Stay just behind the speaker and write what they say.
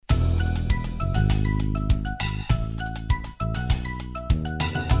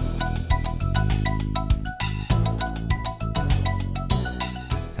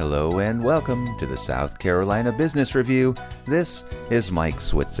and welcome to the South Carolina Business Review. This is Mike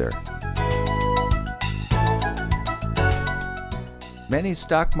Switzer. Many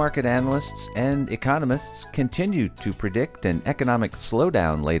stock market analysts and economists continue to predict an economic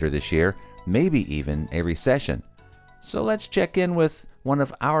slowdown later this year, maybe even a recession. So let's check in with one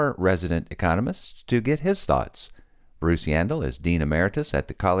of our resident economists to get his thoughts. Bruce Yandle is Dean Emeritus at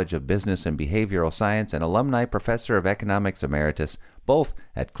the College of Business and Behavioral Science and Alumni Professor of Economics Emeritus, both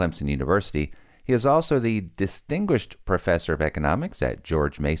at Clemson University. He is also the Distinguished Professor of Economics at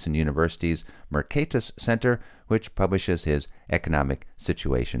George Mason University's Mercatus Center, which publishes his Economic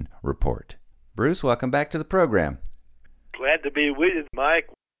Situation Report. Bruce, welcome back to the program. Glad to be with you, Mike.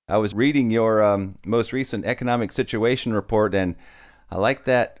 I was reading your most recent Economic Situation Report, and I like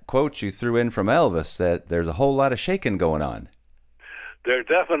that quote you threw in from Elvis, that there's a whole lot of shaking going on. There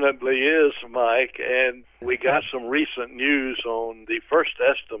definitely is, Mike, and we got some recent news on the first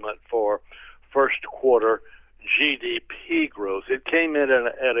estimate for first quarter GDP growth. It came in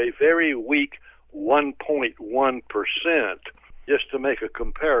at a very weak 1.1%. Just to make a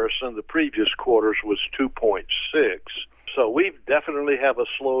comparison, the previous quarters was 2.6. So we definitely have a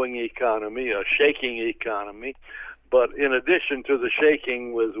slowing economy, a shaking economy. But in addition to the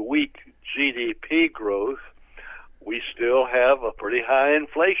shaking with weak GDP growth, we still have a pretty high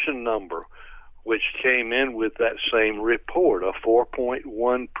inflation number, which came in with that same report, a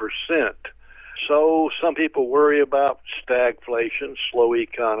 4.1%. So some people worry about stagflation, slow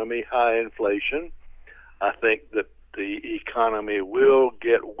economy, high inflation. I think that the economy will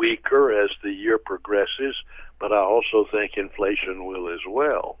get weaker as the year progresses, but I also think inflation will as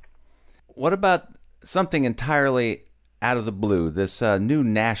well. What about something entirely out of the blue, this new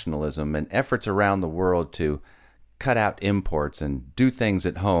nationalism and efforts around the world to cut out imports and do things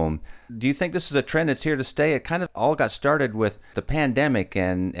at home? Do you think this is a trend that's here to stay? It kind of all got started with the pandemic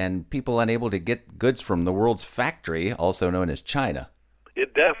and people unable to get goods from the world's factory, also known as China.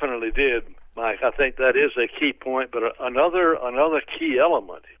 It definitely did, Mike. I think that is a key point, but another key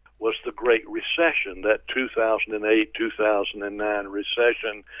element was the Great Recession, that 2008-2009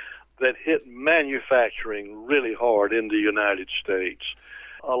 recession that hit manufacturing really hard in the United States.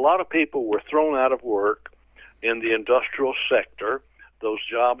 A lot of people were thrown out of work in the industrial sector. Those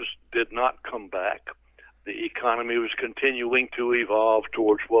jobs did not come back. The economy was continuing to evolve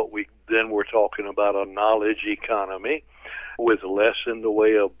towards what we then were talking about, a knowledge economy, with less in the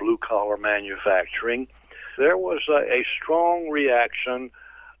way of blue-collar manufacturing. There was a strong reaction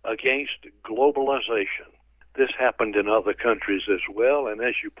against globalization. This happened in other countries as well, and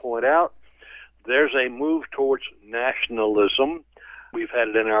as you point out, there's a move towards nationalism. We've had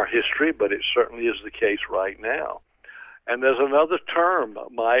it in our history, but it certainly is the case right now. And there's another term,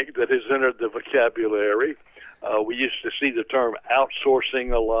 Mike, that has entered the vocabulary. We used to see the term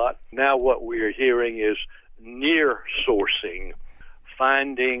outsourcing a lot. Now what we're hearing is near-sourcing,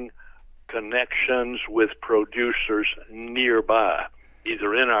 finding connections with producers nearby,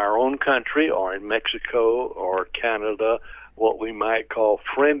 either in our own country or in Mexico or Canada, what we might call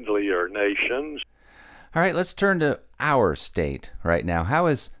friendlier nations. All right, let's turn to our state right now. How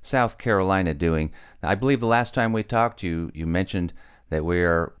is South Carolina doing? I believe the last time we talked, you mentioned that we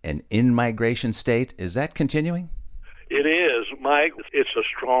are an in-migration state. Is that continuing? It is, Mike. It's a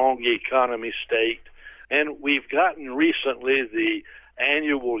strong economy state, and we've gotten recently the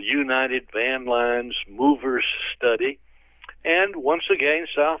annual United Van Lines Movers Study. And once again,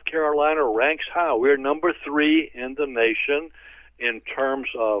 South Carolina ranks high. We're number 3 in the nation in terms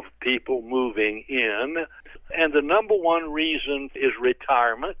of people moving in. And the number 1 reason is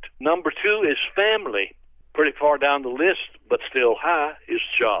retirement. Number 2 is family. Pretty far down the list, but still high, is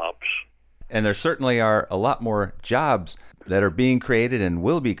jobs. And there certainly are a lot more jobs that are being created and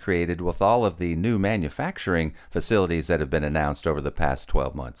will be created with all of the new manufacturing facilities that have been announced over the past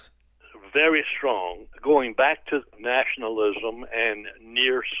 12 months. Very strong. Going back to nationalism and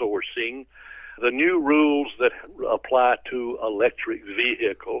near-sourcing, the new rules that apply to electric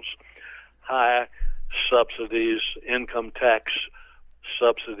vehicles, high subsidies, income tax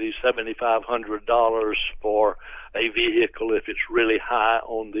subsidies, $7,500 for a vehicle if it's really high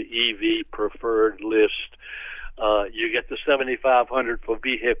on the EV preferred list. You get the $7,500 for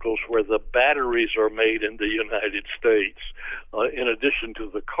vehicles where the batteries are made in the United States, in addition to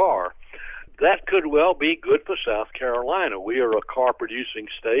the car. That could well be good for South Carolina. We are a car-producing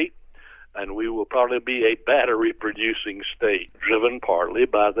state, and we will probably be a battery-producing state, driven partly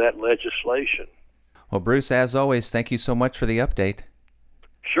by that legislation. Well, Bruce, as always, thank you so much for the update.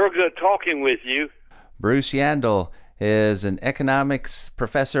 Sure good talking with you. Bruce Yandle is an economics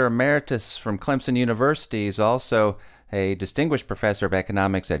professor emeritus from Clemson University. He's also a distinguished professor of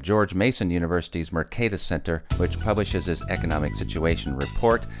economics at George Mason University's Mercatus Center, which publishes his Economic Situation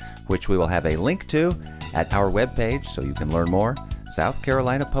Report, which we will have a link to at our webpage so you can learn more,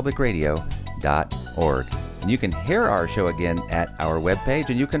 southcarolinapublicradio.org. And you can hear our show again at our webpage,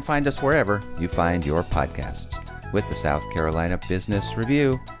 and you can find us wherever you find your podcasts. With the South Carolina Business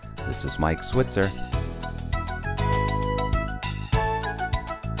Review, this is Mike Switzer.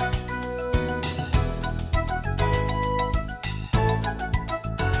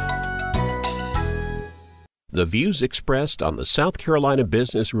 The views expressed on the South Carolina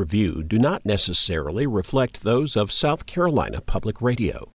Business Review do not necessarily reflect those of South Carolina Public Radio.